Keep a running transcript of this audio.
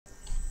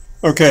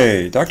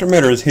Okay, Dr.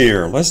 Mitter is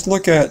here. Let's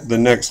look at the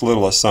next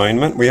little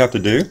assignment we have to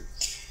do.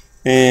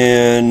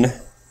 In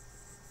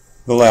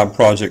the lab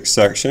project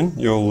section,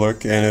 you'll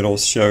look and it'll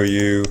show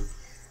you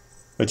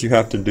that you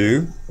have to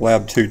do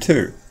lab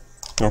 2.2.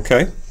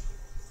 Okay?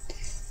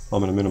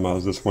 I'm going to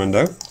minimize this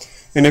window.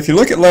 And if you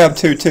look at lab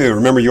 2.2,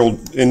 remember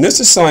in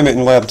this assignment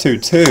in lab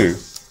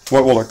 2.2,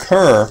 what will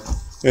occur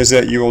is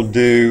that you will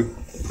do,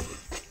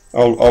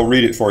 I'll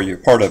read it for you,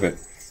 part of it.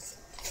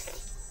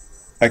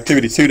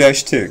 Activity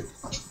 2-2.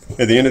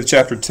 At the end of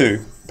chapter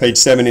 2, page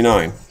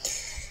 79.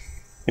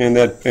 In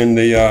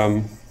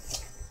the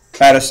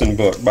Addison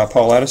book by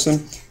Paul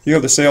Addison, you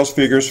have the sales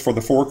figures for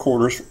the 4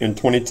 quarters in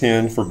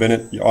 2010 for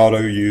Bennett used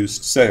auto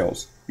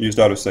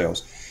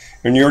sales.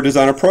 And you're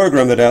design a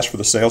program that asks for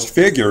the sales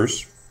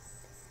figures,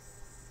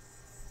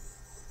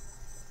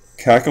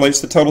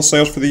 calculates the total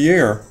sales for the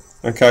year,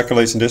 and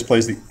calculates and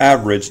displays the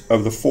average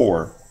of the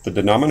 4. The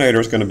denominator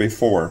is going to be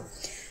 4.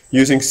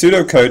 Using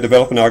pseudocode,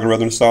 develop an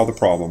algorithm to solve the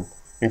problem.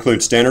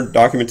 Include standard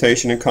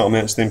documentation and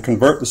comments, then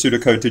convert the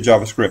pseudocode to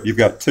JavaScript. You've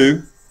got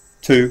 2,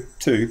 2,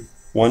 2,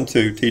 1,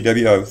 2,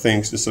 TWO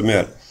things to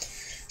submit.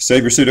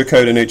 Save your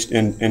pseudocode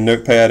in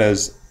Notepad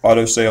as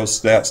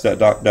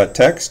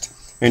autosalesstats.text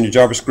and your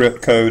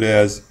JavaScript code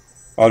as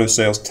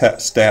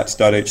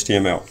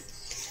autosalesstats.html.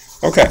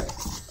 Okay.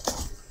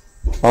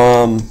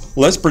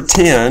 Let's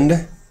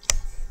pretend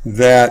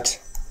that.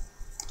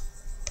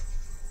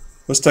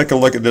 Let's take a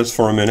look at this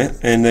for a minute,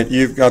 and that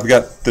I've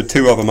got the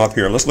 2 of them up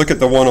here. Let's look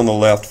at the one on the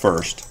left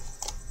first.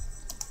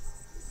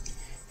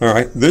 All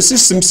right, this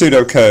is some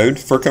pseudocode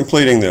for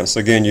completing this.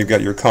 Again, you've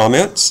got your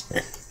comments,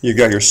 you've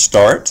got your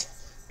start,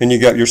 and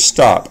you've got your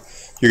stop.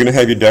 You're going to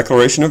have your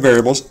declaration of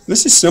variables.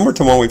 This is similar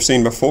to one we've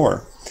seen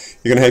before.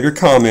 You're going to have your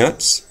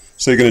comments,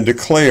 so you're going to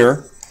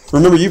declare.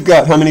 Remember, you've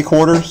got how many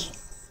quarters?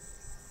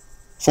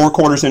 4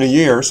 quarters in a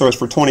year, so it's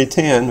for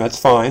 2010. That's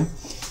fine.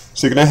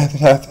 So you're going to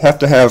have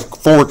to have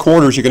 4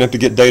 quarters you're going to have to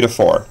get data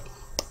for.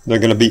 They're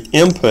going to be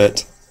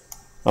input.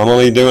 I'm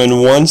only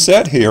doing one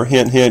set here.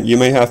 Hint, hint, you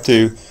may have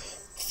to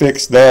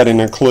fix that and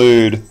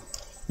include,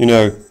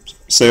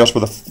 sales for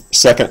the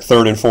 2nd,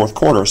 3rd, and 4th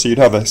quarter. So you'd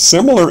have a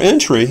similar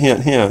entry,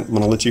 hint, hint. I'm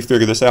going to let you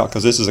figure this out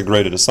because this is a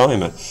graded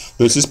assignment.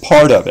 This is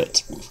part of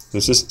it.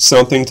 This is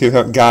something to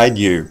help guide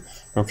you.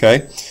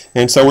 Okay?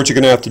 And so what you're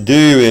going to have to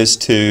do is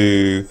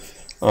to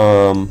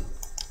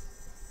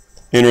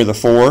enter the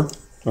 4.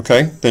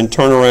 Okay, then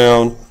turn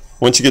around.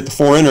 Once you get the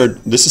 4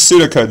 entered, this is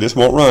pseudocode. This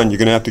won't run. You're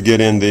going to have to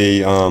get in the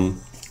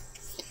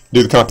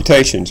do the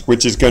computations,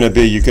 which is going to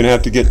be you're going to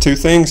have to get 2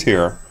 things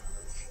here.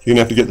 You're going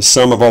to have to get the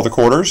sum of all the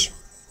quarters,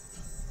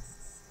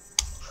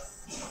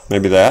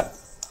 maybe that,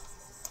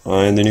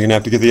 and then you're going to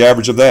have to get the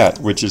average of that,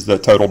 which is the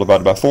total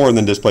divided by 4, and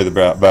then display the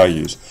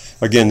values.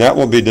 Again, that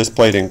will be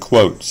displayed in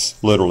quotes,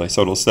 literally.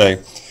 So it'll say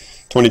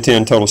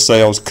 2010 total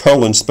sales :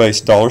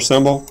 space dollar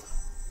symbol.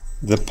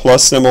 The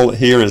plus symbol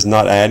here is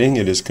not adding,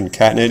 it is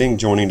concatenating,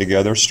 joining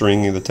together,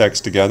 stringing the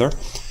text together,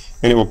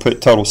 and it will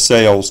put total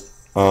sales,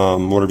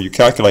 whatever you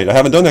calculate. I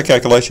haven't done that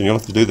calculation, you'll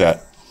have to do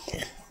that.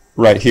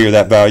 Right here,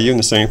 that value, and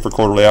the same for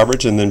quarterly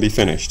average, and then be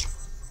finished.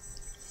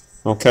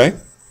 Okay?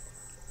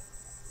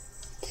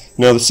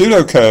 Now the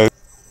pseudocode,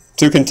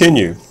 to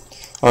continue.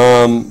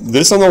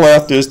 This on the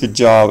left is the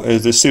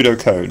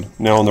pseudocode.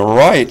 Now on the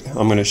right,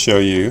 I'm going to show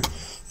you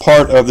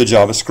part of the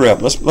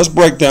JavaScript. Let's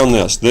break down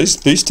this.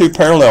 These 2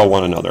 parallel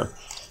one another.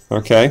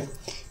 Okay?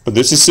 But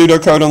this is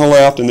pseudocode on the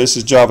left and this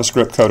is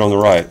JavaScript code on the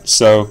right.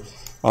 So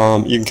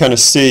you can kind of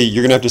see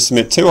you're going to have to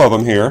submit 2 of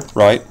them here,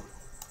 right?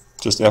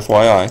 Just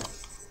FYI.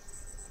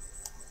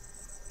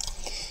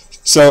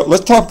 So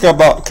let's talk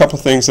about a couple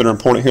of things that are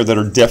important here that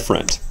are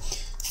different.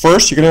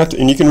 First, you're going to have to,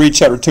 and you can read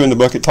chapter 2 in the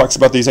book, it talks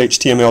about these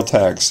HTML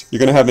tags. You're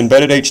going to have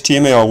embedded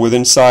HTML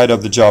inside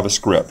of the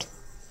JavaScript.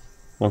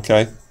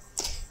 Okay?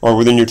 Or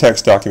within your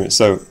text document.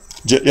 So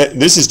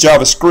this is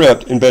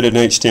JavaScript embedded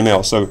in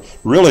HTML. So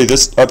really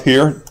this up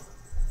here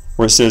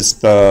where it says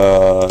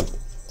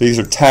these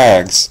are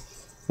tags,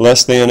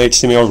 less than,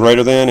 HTML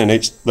greater than, and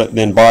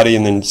then body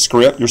and then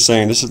script, you're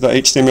saying this is the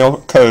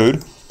HTML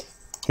code,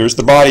 here's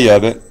the body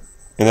of it,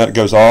 and that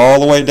goes all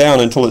the way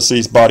down until it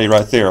sees body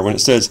right there. When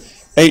it says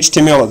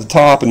HTML at the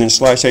top and then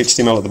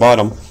 /HTML at the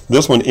bottom,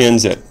 this one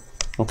ends it.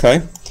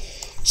 Okay?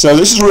 So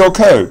this is real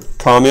code.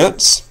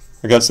 Comments.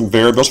 I got some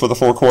variables for the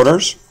 4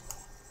 quarters.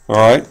 All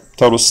right,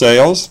 total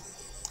sales,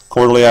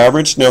 quarterly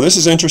average. Now this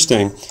is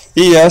interesting.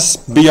 ES,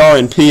 BR,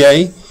 and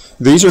PA,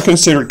 these are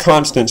considered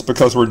constants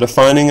because we're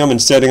defining them and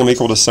setting them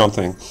equal to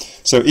something.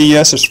 So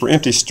ES is for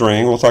empty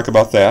string. We'll talk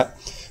about that.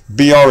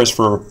 BR is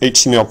for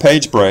HTML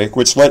page break,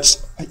 which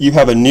lets you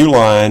have a new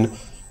line,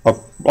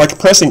 like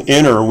pressing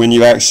enter when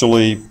you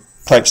actually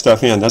type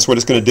stuff in. That's what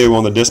it's going to do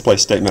on the display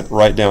statement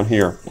right down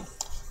here.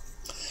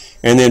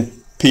 And then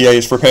PA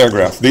is for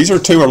paragraph. These are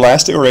 2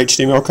 elastic or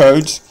HTML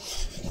codes,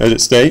 as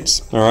it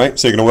states. All right,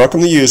 so you're going to welcome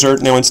the user.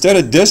 Now instead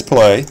of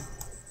display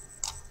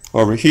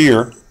over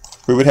here,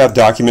 we would have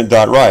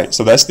document.write.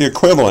 So that's the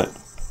equivalent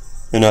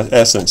in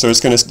essence. So it's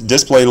going to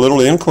display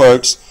literally in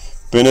quotes,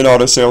 Bennett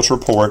auto sales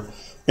report,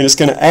 and it's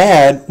going to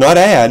add, not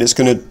add, it's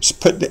going to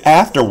put the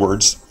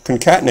afterwards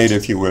concatenate,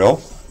 if you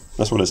will.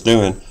 That's what it's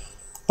doing.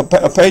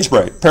 A page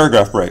break,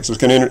 paragraph break. So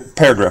it's going to enter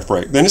paragraph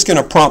break. Then it's going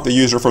to prompt the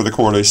user for the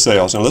quarterly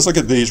sales. Now let's look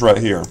at these right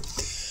here.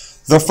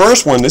 The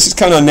first one, this is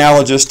kind of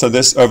analogous to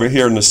this over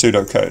here in the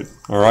pseudocode.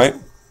 All right.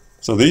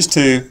 So these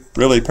two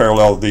really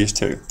parallel these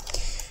two.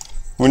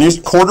 When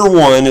you quarter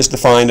one is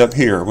defined up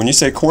here. When you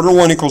say quarter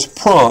one equals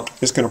prompt,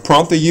 it's going to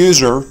prompt the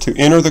user to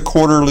enter the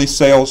quarterly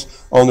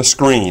sales on the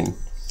screen.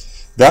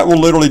 That will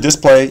literally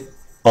display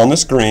on the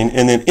screen,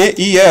 and then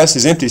ES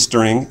is empty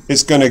string.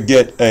 It's going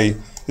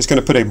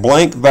to put a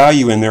blank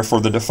value in there for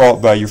the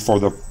default value for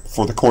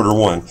the quarter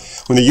one.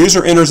 When the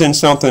user enters in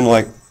something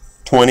like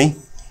 20,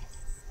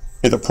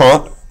 in the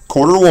prompt,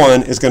 quarter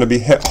one is going to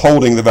be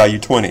holding the value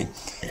 20.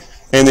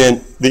 And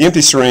then the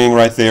empty string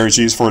right there is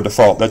used for a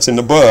default. That's in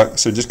the book,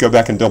 so just go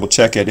back and double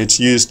check it. It's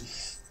used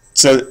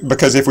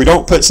because if we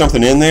don't put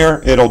something in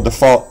there, it'll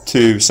default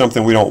to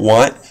something we don't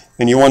want,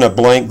 and you want a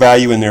blank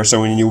value in there.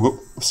 So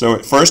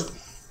at first,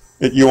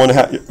 you want to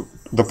have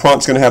the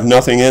prompt's going to have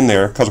nothing in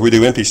there because we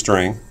do empty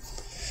string,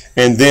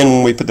 and then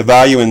when we put the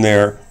value in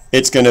there,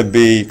 it's going to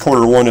be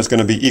quarter one is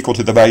going to be equal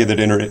to the value that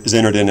is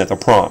entered in at the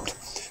prompt.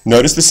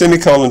 Notice the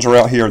semicolons are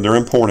out here. They're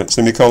important.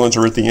 Semicolons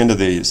are at the end of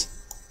these.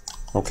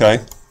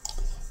 Okay.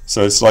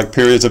 So it's like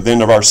periods at the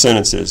end of our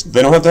sentences.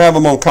 They don't have to have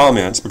them on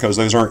comments because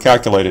those aren't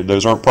calculated.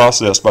 Those aren't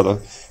processed by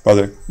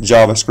the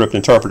JavaScript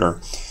interpreter.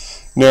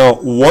 Now,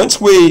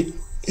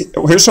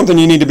 here's something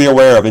you need to be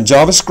aware of. In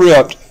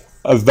JavaScript,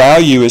 a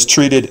value is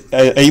treated,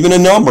 even a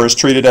number is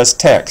treated as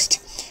text.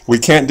 We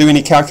can't do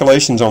any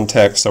calculations on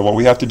text. So what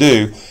we have to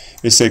do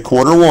is say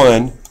quarter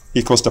one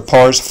equals to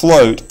parse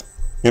float,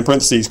 in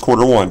parentheses,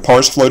 quarter one.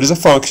 Parse float is a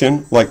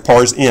function like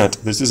parse int.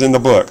 This is in the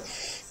book.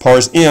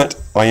 Parse int,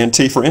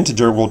 int for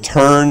integer, will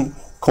turn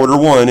quarter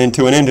one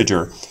into an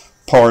integer.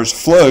 Parse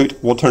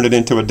float will turn it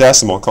into a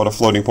decimal called a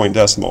floating point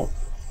decimal.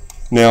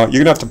 Now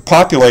you're going to have to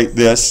populate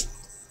this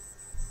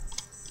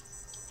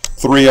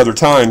 3 other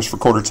times for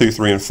quarter 2,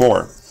 3, and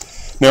 4.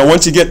 Now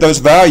once you get those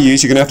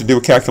values, you're going to have to do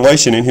a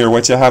calculation in here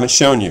which I haven't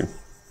shown you.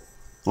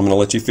 I'm going to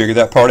let you figure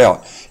that part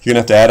out. You're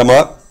going to have to add them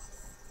up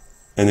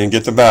and then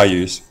get the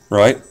values,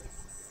 right?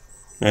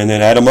 And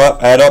then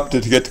add up to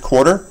get the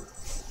quarter,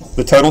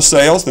 the total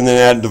sales, and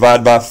then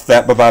divide by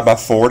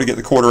 4 to get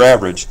the quarter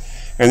average.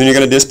 And then you're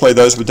going to display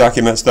those with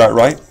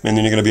documents.write, and then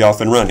you're going to be off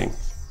and running.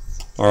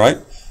 All right.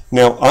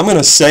 Now I'm going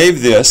to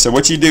save this. So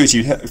what you do is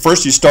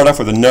first you start off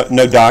with a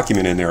no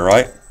document in there,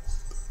 right?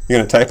 You're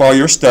going to type all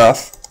your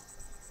stuff,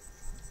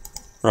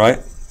 right?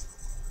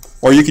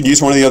 Or you could use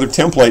one of the other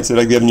templates that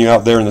I've given you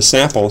out there in the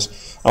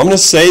samples. I'm going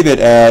to save it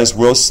as,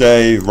 we'll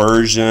say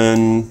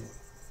version,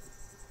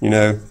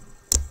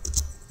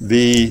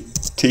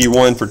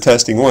 VT1 for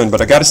testing 1,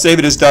 but I got to save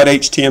it as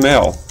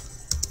 .html.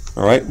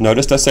 All right,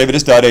 notice I save it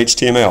as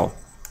 .html.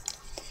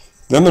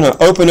 Then I'm going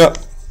to open up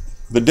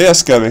the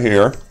disk over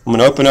here. I'm going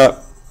to open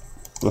up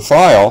the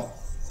file,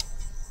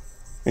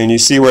 and you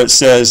see where it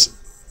says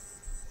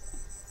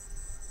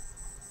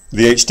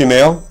the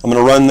HTML. I'm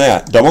going to run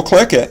that. Double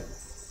click it.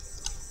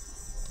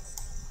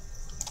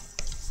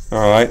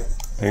 All right,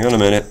 hang on a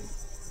minute.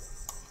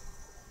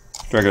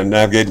 I'm going to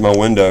navigate to my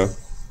window.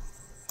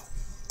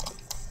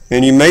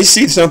 And you may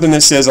see something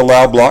that says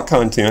allow block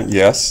content.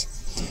 Yes.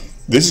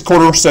 This is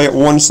quarter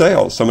one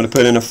sales. So I'm going to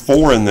put in a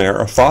 4 in there,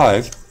 a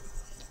 5,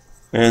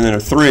 and then a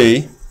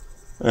 3,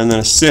 and then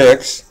a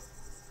 6,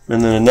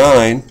 and then a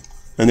 9,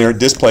 and there it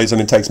displays them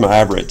and takes my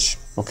average.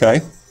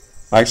 Okay?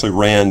 I actually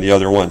ran the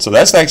other one. So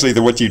that's actually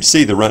what you'd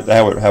see,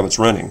 how it's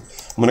running.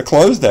 I'm going to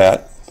close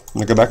that. I'm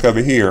going to go back over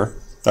here.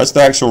 That's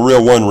the actual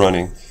real one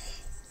running.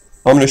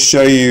 I'm going to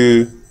show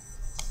you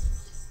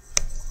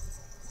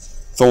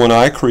the one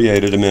I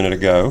created a minute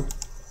ago.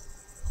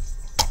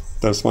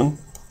 This one.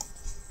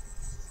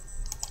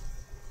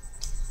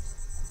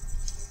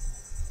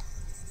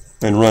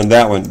 And run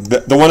that one.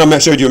 The one I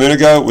showed you a minute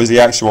ago was the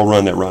actual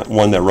one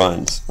that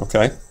runs.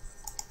 Okay.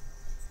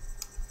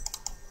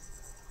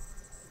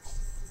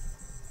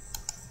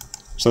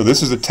 So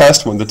this is the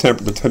test one,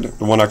 the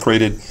one I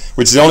created,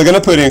 which is only going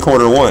to put in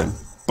quarter 1.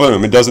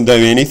 Boom! It doesn't do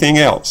anything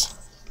else.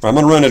 I'm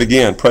going to run it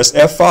again. Press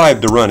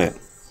F5 to run it.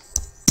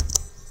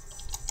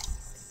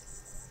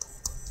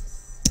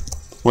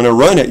 When I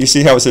run it, you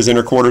see how it says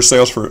enter quarter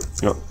sales for,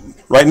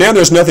 right now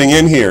there's nothing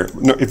in here.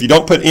 If you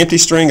don't put empty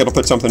string, it'll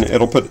put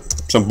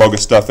some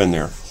bogus stuff in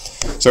there.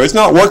 So it's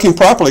not working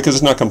properly because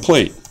it's not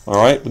complete. All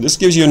right, but this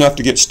gives you enough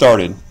to get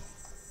started.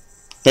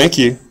 Thank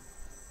you.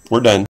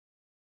 We're done.